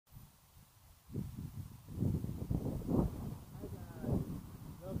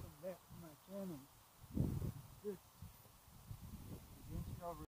and just inching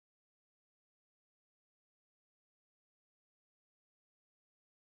over.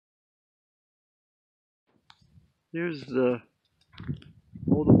 Here's the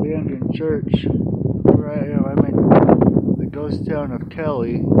old abandoned church where I am. I'm in the ghost town of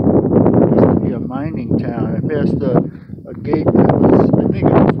Kelly. It used to be a mining town. I passed a gate that was, I think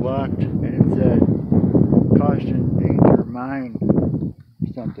it was locked, and it said caution, danger, mine,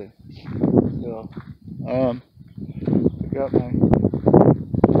 or something. So, I got my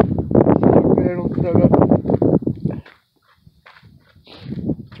solar panels set up.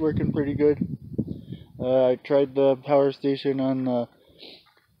 It's working pretty good. I tried the power station on the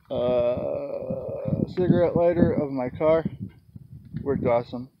cigarette lighter of my car. Worked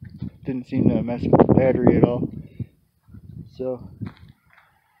awesome. Didn't seem to mess with the battery at all. So,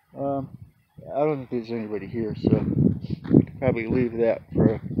 I don't think there's anybody here, so I could probably leave that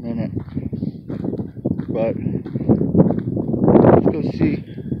for a minute. But let's go see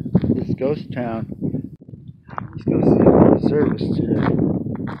this ghost town. Let's go see the service today.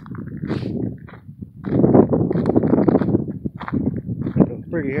 It's a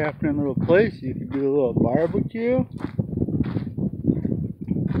pretty happening little place. You could do a little barbecue.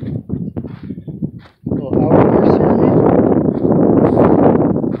 A little outdoor sermon.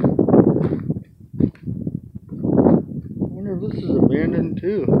 I wonder if this is abandoned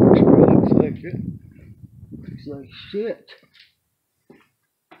too. It sure looks like it. Looks like shit.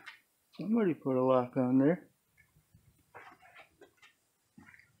 Somebody put a lock on there.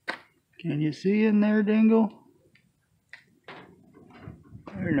 Can you see in there, Dingle?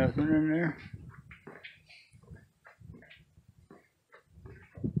 There's nothing in there.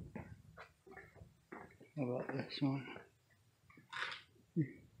 How about this one?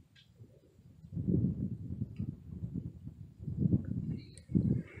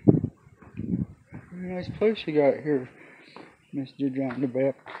 Very nice place you got here, Mr. John the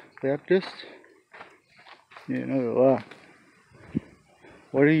Baptist. Yeah, another lock.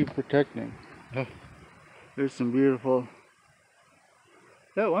 What are you protecting? Oh, there's some beautiful...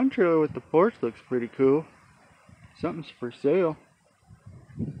 That one trailer with the porch looks pretty cool. Something's for sale.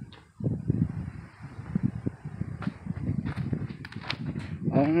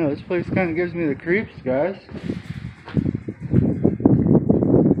 I don't know, this place kind of gives me the creeps, guys.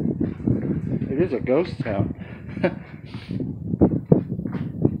 It is a ghost town.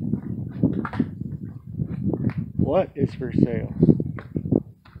 What is for sale?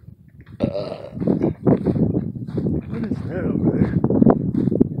 What is that over there?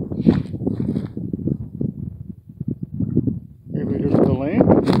 Maybe just the land?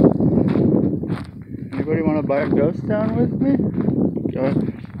 Anybody want to buy a ghost town with me?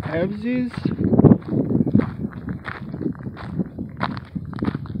 Habsies?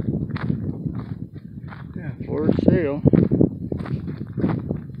 Yeah, for sale.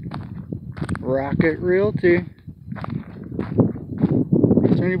 Rocket Realty.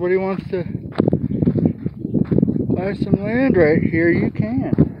 If anybody wants to buy some land right here, you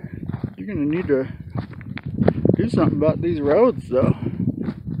can. You're gonna need to do something about these roads, though.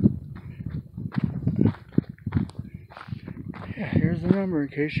 Yeah, here's the number in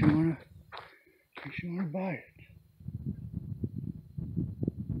case you wanna buy it.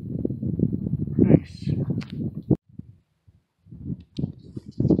 Nice.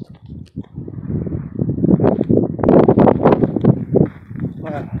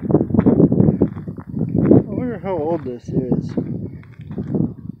 Wow. I wonder how old this is. I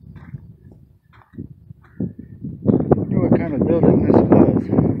wonder what kind of building this was.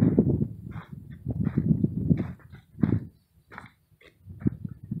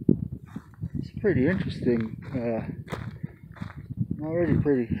 It's pretty interesting. I'm already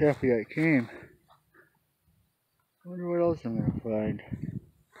pretty happy I came. I wonder what else I'm gonna find.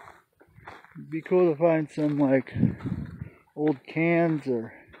 It'd be cool to find some like old cans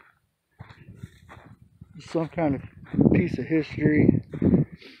or some kind of piece of history.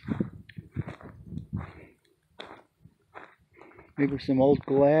 Maybe some old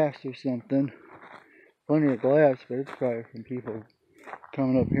glass or something. Plenty of glass, but it's probably from people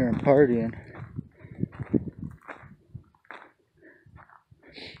coming up here and partying.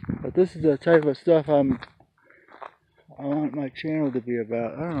 But this is the type of stuff I want my channel to be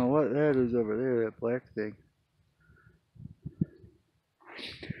about. I don't know what that is over there, that black thing.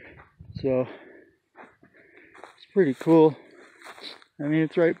 So, it's pretty cool. I mean,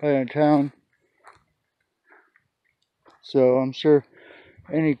 it's right by a town. So, I'm sure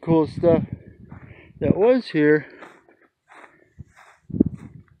any cool stuff that was here,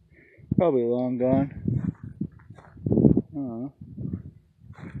 probably long gone. I don't know.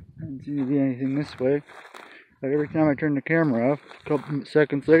 Doesn't seem to be anything this way. But every time I turn the camera off, a couple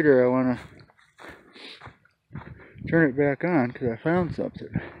seconds later I want to turn it back on because I found something.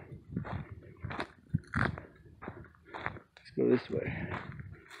 Let's go this way.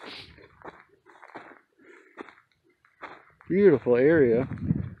 Beautiful area.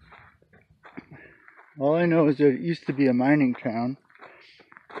 All I know is that it used to be a mining town.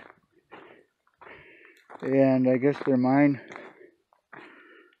 And I guess their mine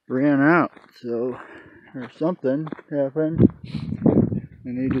ran out, so or something happened,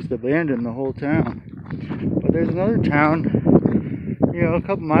 and they just abandoned the whole town. But there's another town, you know, a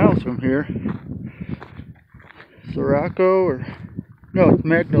couple miles from here. Sirocco, or no, it's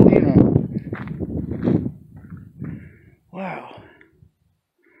Magdalena. Wow,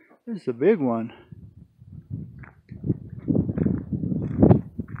 this is a big one.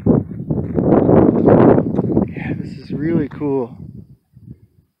 Yeah, this is really cool.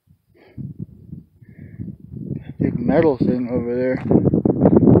 Big metal thing over there.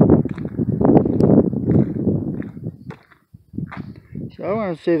 So I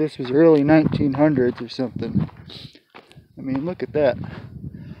want to say this was early 1900s or something. I mean, look at that.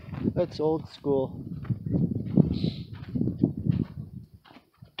 That's old school.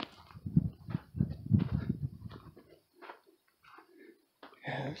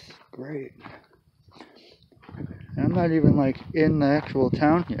 Yeah, this is great. And I'm not even like in the actual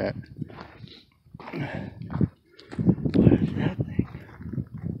town yet. What is that thing?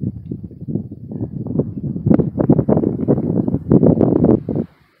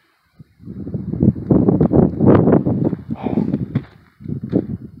 Oh.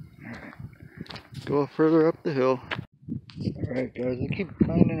 Alright. Go further up the hill. Alright guys, I keep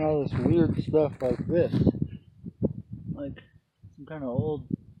finding all this weird stuff like this. Like some kind of old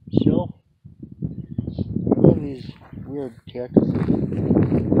shelf. I love these weird cactuses.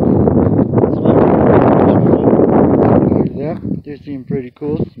 They seem pretty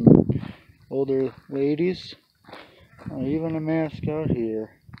cool. Some older ladies. Even a mask out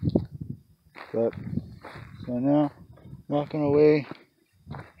here. But so now walking away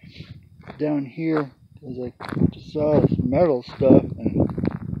down here because I just saw this metal stuff and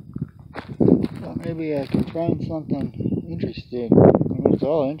thought maybe I could find something interesting. I mean, it's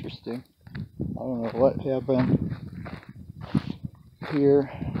all interesting. I don't know what happened here.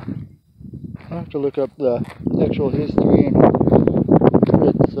 I'll have to look up the actual history and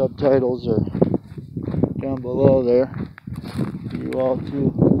read the subtitles or down below there for you all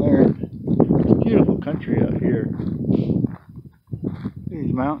to learn. It's a beautiful country out here.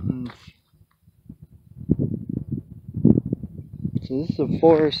 These mountains. So this is a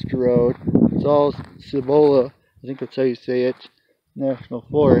forest road. It's all Cibola, I think that's how you say it, National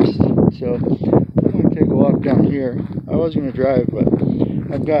Forest. So I'm going to take a walk down here. I was going to drive, but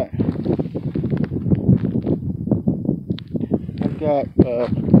I've got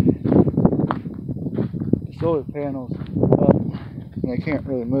solar panels up and I can't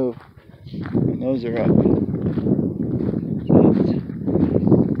really move, and those are up. So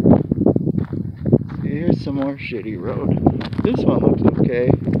here's some more shitty road. This one looks okay.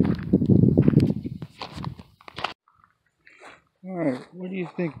 Alright, what do you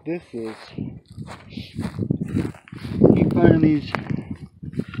think this is? Keep finding these.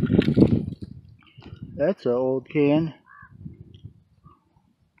 That's an old can.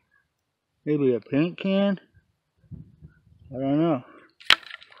 Maybe a paint can? I don't know.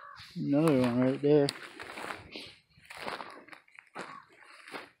 Another one right there.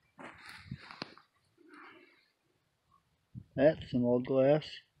 That's some old glass.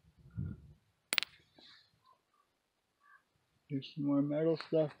 There's some more metal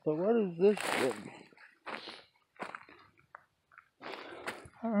stuff, but what is this thing?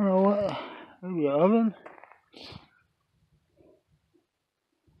 I don't know what. Maybe an oven?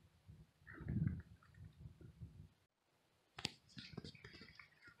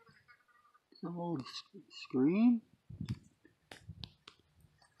 Some old screen?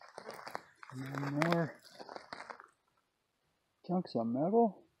 And then more chunks of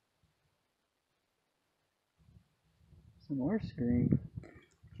metal? Some more screen.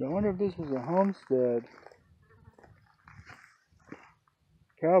 So I wonder if this was a homestead.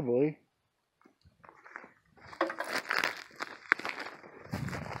 Probably.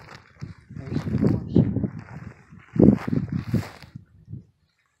 There's some more screen.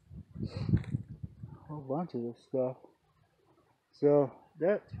 A whole bunch of this stuff. So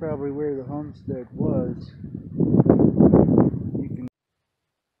that's probably where the homestead was.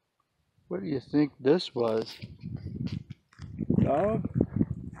 What do you think this was? Dog?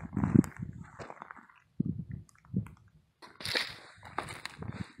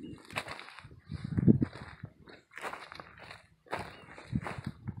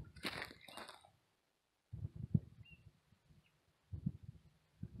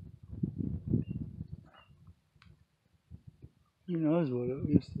 Who knows what it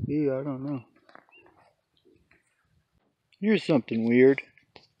used to be? I don't know. Here's something weird.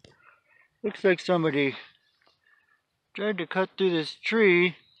 Looks like somebody tried to cut through this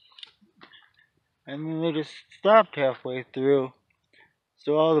tree and then they just stopped halfway through.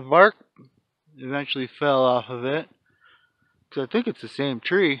 So all the bark eventually fell off of it. So I think it's the same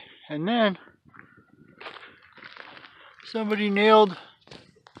tree. And then somebody nailed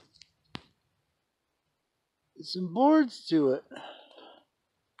some boards to it.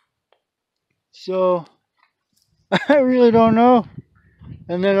 So I really don't know.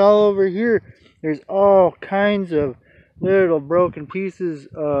 And then all over here, there's all kinds of little broken pieces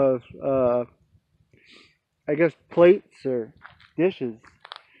of, I guess, plates or dishes.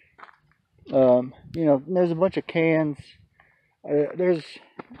 You know, there's a bunch of cans.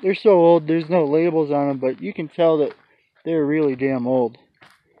 They're so old, there's no labels on them, but you can tell that they're really damn old.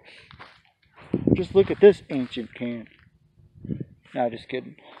 Just look at this ancient can. Nah, just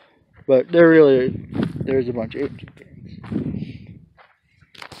kidding. But there's a bunch of ancient cans.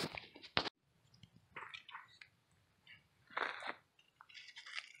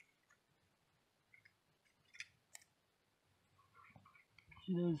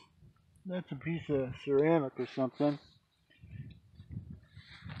 That's a piece of ceramic or something.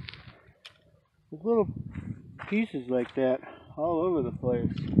 There's little pieces like that all over the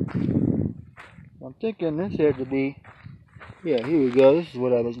place. I'm thinking this had to be, yeah, here we go. This is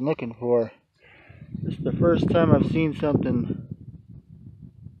what I was looking for. This is the first time I've seen something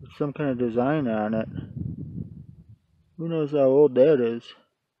with some kind of design on it. Who knows how old that is?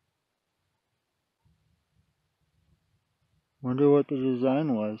 Wonder what the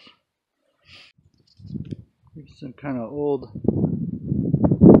design was. Maybe some kind of old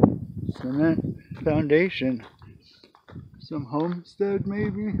cement foundation. Some homestead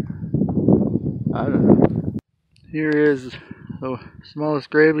maybe? I don't know. Here is the smallest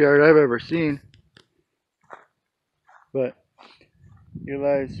graveyard I've ever seen. But here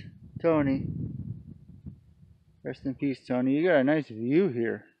lies Tony. Rest in peace, Tony. You got a nice view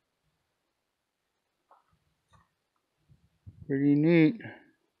here. Pretty neat.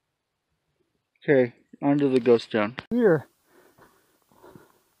 Okay, onto the ghost town. Here.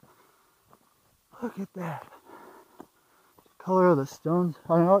 Look at that. Color of the stones.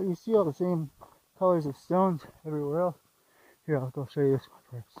 I know you see all the same colors of stones everywhere else. Here, I'll go show you this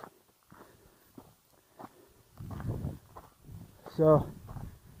one first. So,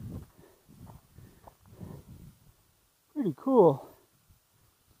 pretty cool.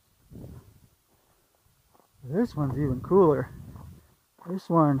 This one's even cooler. This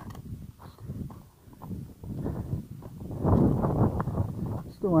one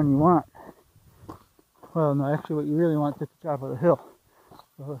is the one you want. Well, no, actually what you really want is at the top of the hill.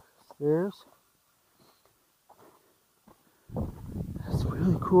 So, stairs. That's a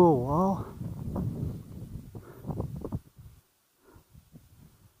really cool wall.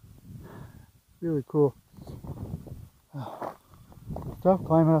 Really cool. It's tough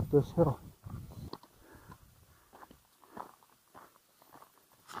climbing up this hill.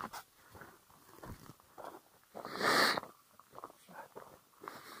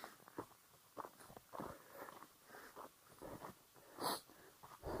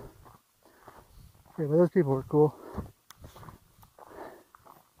 Okay, but those people were cool.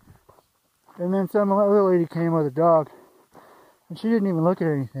 And then some other lady came with a dog, and she didn't even look at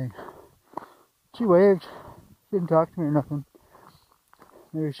anything. She waved. She didn't talk to me or nothing.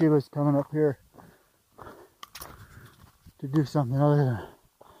 Maybe she was coming up here to do something other than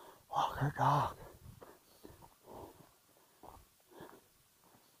walk her dog.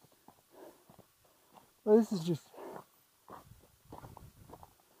 Well, this is just...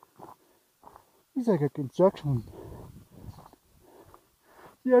 It's like a construction.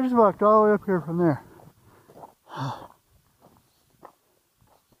 See, I just walked all the way up here from there.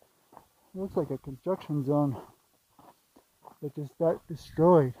 It looks like a construction zone that just got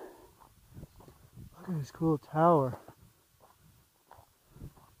destroyed. Look at this cool tower.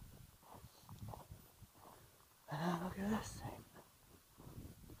 And look at this thing.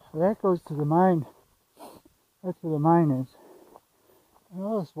 So that goes to the mine. That's where the mine is. And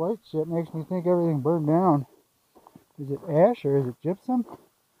all this white shit makes me think everything burned down. Is it ash or is it gypsum?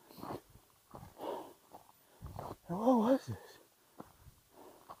 And what was this?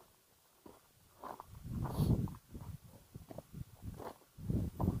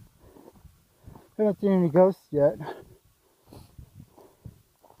 I haven't seen any ghosts yet.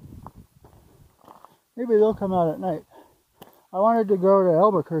 Maybe they'll come out at night. I wanted to go to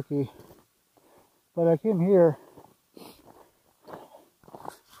Albuquerque, but I came here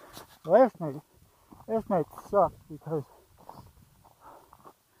last night. Last night sucked because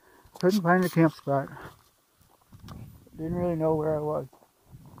couldn't find a camp spot. Didn't really know where I was.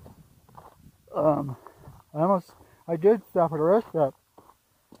 I did stop at a rest stop.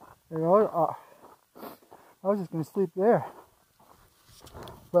 You know, I was just gonna sleep there,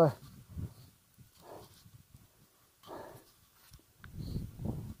 but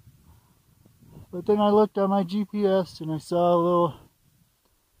then I looked on my GPS and I saw a little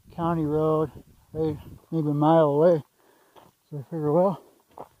county road, right, maybe a mile away. So I figured, well,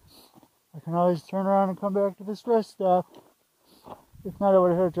 I can always turn around and come back to this rest stop. If not, I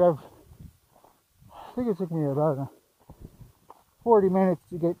would have had to drive. I think it took me about 40 minutes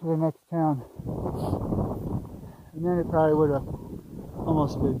to get to the next town. And then it probably would have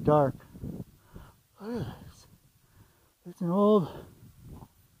almost been dark. Look at this. It's an old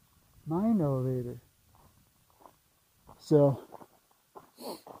mine elevator. So,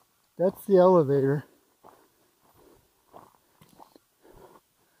 that's the elevator.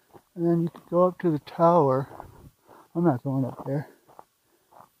 And then you can go up to the tower. I'm not going up there.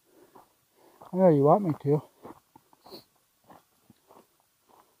 I know you want me to.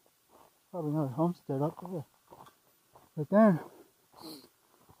 Probably another homestead up there. But then,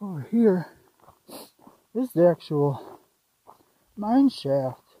 over here, is the actual mine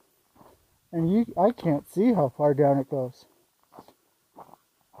shaft. And I can't see how far down it goes.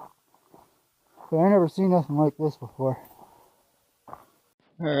 But I never seen nothing like this before.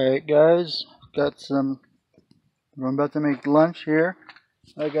 Alright guys, I'm about to make lunch here.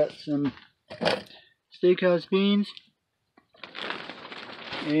 I got some steakhouse beans.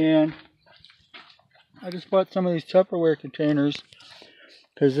 And I just bought some of these Tupperware containers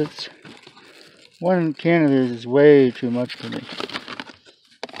because one can of these is way too much for me.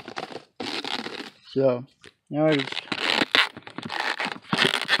 So now I just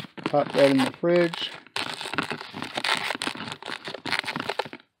pop that in the fridge.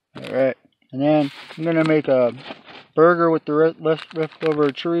 Alright, and then I'm going to make a burger with the leftover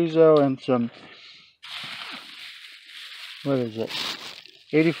chorizo and some, what is it,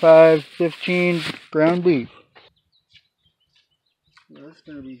 85-15 ground beef. Yeah, that's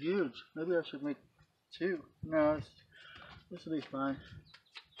going to be huge. Maybe I should make two. No, this will be fine.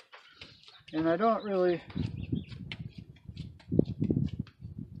 And I don't really...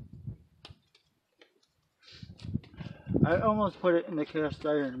 I almost put it in the cast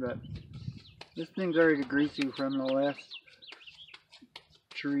iron, but this thing's already greasy from the last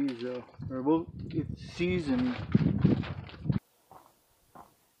chorizo. Or it's seasoned.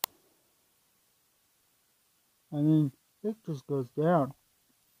 I mean, it just goes down.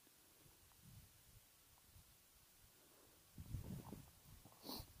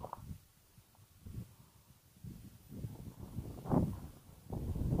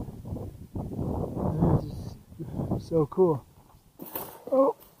 This is so cool.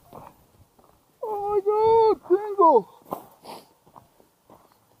 Oh my God, Pringles!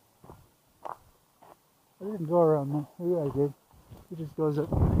 I didn't go around there. Maybe I did. It just goes up.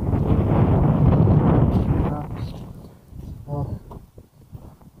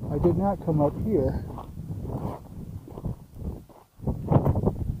 I did not come up here.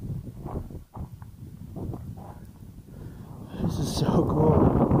 This is so cool.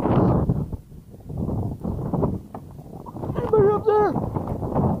 Anybody up there?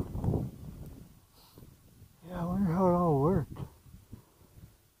 Yeah, I wonder how it all worked.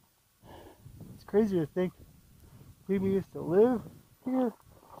 It's crazy to think people used to live here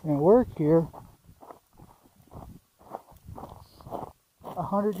and work here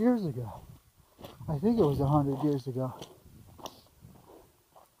 100 years ago. I think it was 100 years ago.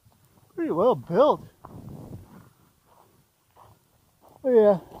 Pretty well built. Oh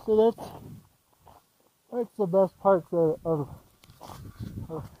yeah, so that's the best parts of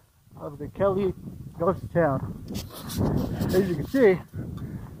the Kelly ghost town. As you can see,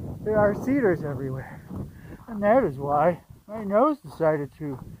 there are cedars everywhere. And that is why my nose decided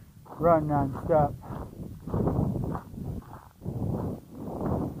to run non-stop.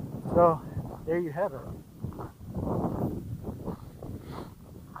 So, there you have it.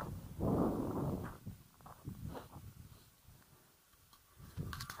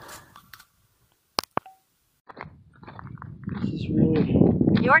 This is really...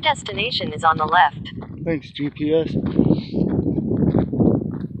 Your destination is on the left. Thanks, GPS.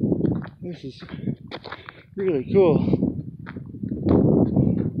 This is really cool.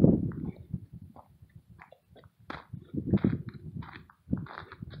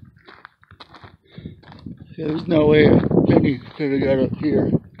 There's no way Penny could have got up here.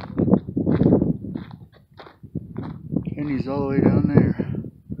 Penny's all the way down there.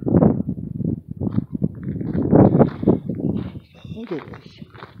 Look at this.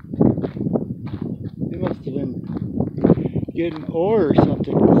 getting ore or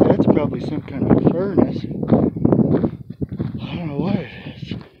something, because that's probably some kind of furnace. I don't know what it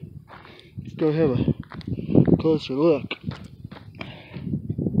is. Let's go have a closer look.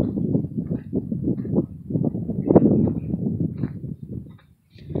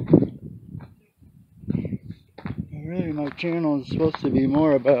 Really, my channel is supposed to be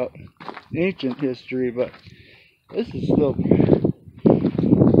more about ancient history, but this is still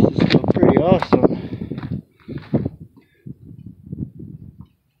pretty awesome.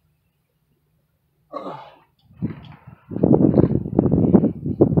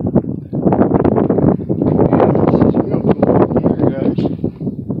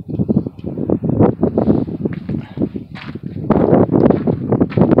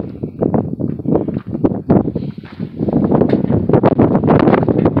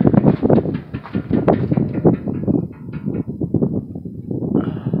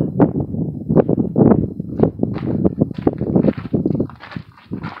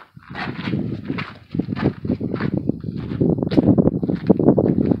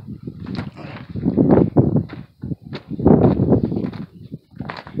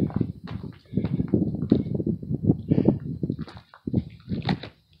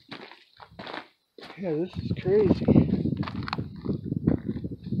 Yeah, this is crazy.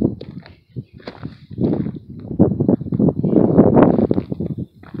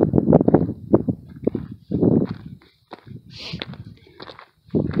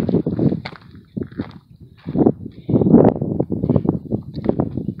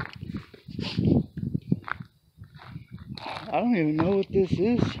 I don't even know what this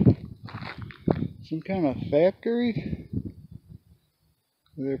is. Some kind of factory?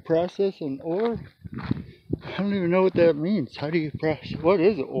 They're processing ore? I don't even know what that means. How do you process? What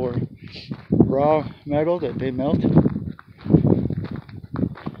is ore? Raw metal that they melt?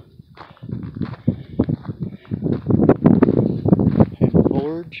 And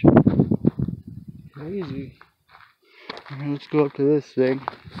forge? Crazy. Alright, let's go up to this thing.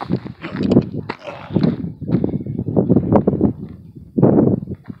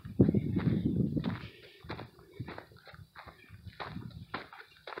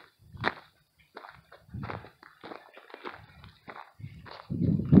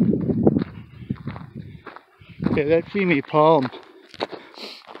 Okay, that Femi palm,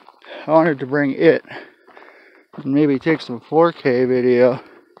 I wanted to bring it and maybe take some 4K video,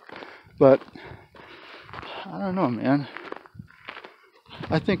 but I don't know, man.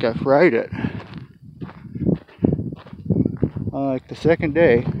 I think I fried it. Like the second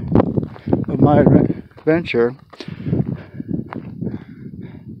day of my adventure,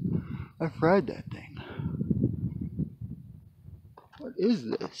 I fried that thing. What is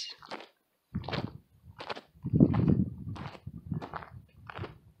this?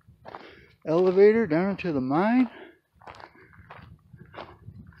 Elevator down into the mine?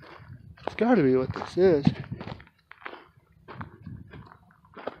 It's gotta be what this is.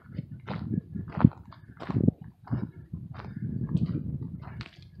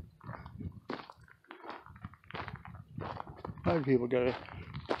 A lot of people gotta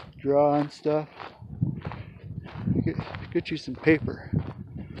draw on stuff. Get you some paper.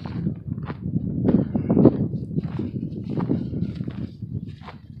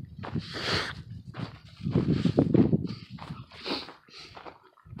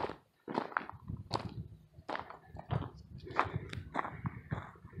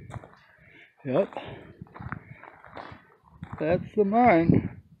 Yep, that's the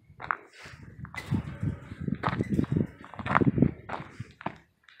mine.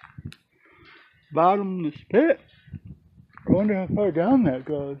 Bottomless pit. I wonder how far down that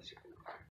goes.